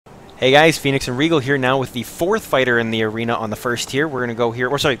Hey guys, Phoenix and Regal here now with the fourth fighter in the arena on the first tier. We're going to go here,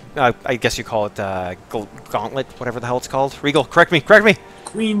 or sorry, I guess you call it Gauntlet, whatever the hell it's called. Regal, correct me.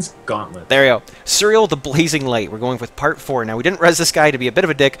 Queen's Gauntlet. There you go. Suriel the Blazing Light. We're going with part 4. Now, we didn't res this guy to be a bit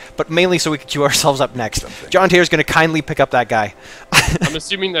of a dick, but mainly so we could queue ourselves up next. John Taylor's going to kindly pick up that guy. I'm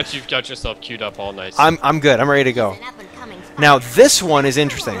assuming that you've got yourself queued up all night. I'm good. I'm ready to go. Now, this one is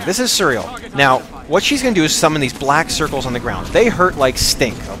interesting. This is Suriel. Now, what she's going to do is summon these black circles on the ground. They hurt like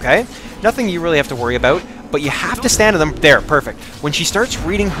stink, okay? Nothing you really have to worry about, but you have to stand to them. There, perfect. When she starts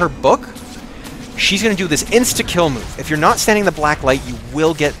reading her book, she's going to do this insta-kill move. If you're not standing the black light, you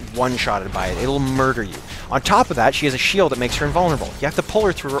will get one-shotted by it. It'll murder you. On top of that, she has a shield that makes her invulnerable. You have to pull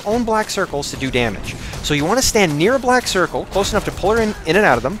her through her own black circles to do damage. So you want to stand near a black circle, close enough to pull her in and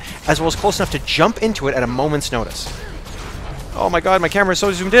out of them, as well as close enough to jump into it at a moment's notice. Oh my god, my camera is so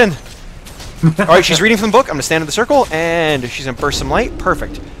zoomed in. Alright, she's reading from the book. I'm going to stand in the circle, and she's going to burst some light.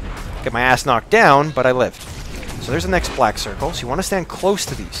 Perfect. Get my ass knocked down, but I lived. So there's the next black circle. So you want to stand close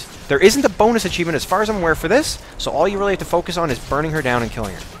to these. There isn't a bonus achievement as far as I'm aware for this, so all you really have to focus on is burning her down and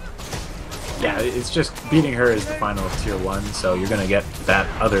killing her. Yeah, it's just beating her is the final of Tier 1, so you're going to get that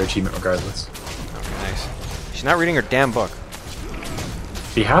other achievement regardless. Okay, nice. She's not reading her damn book.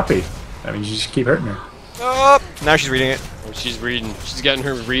 Be happy. I mean, you just keep hurting her. Oh, now she's reading it. Oh, she's reading. She's getting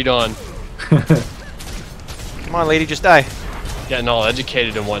her read on. Come on, lady, just die. Getting all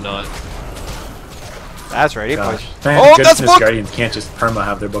educated and whatnot. That's right. Gosh. Oh, that's book! Guardians can't just perma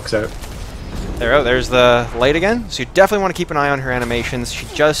have their books out. There's the light again. So you definitely want to keep an eye on her animations. She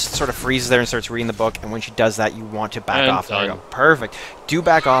just sort of freezes there and starts reading the book, and when she does that, you want to back off. There you go. Perfect. Do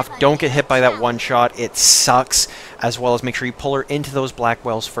back off. Don't get hit by that one shot. It sucks. As well as make sure you pull her into those black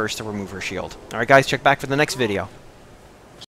wells first to remove her shield. Alright guys, check back for the next video.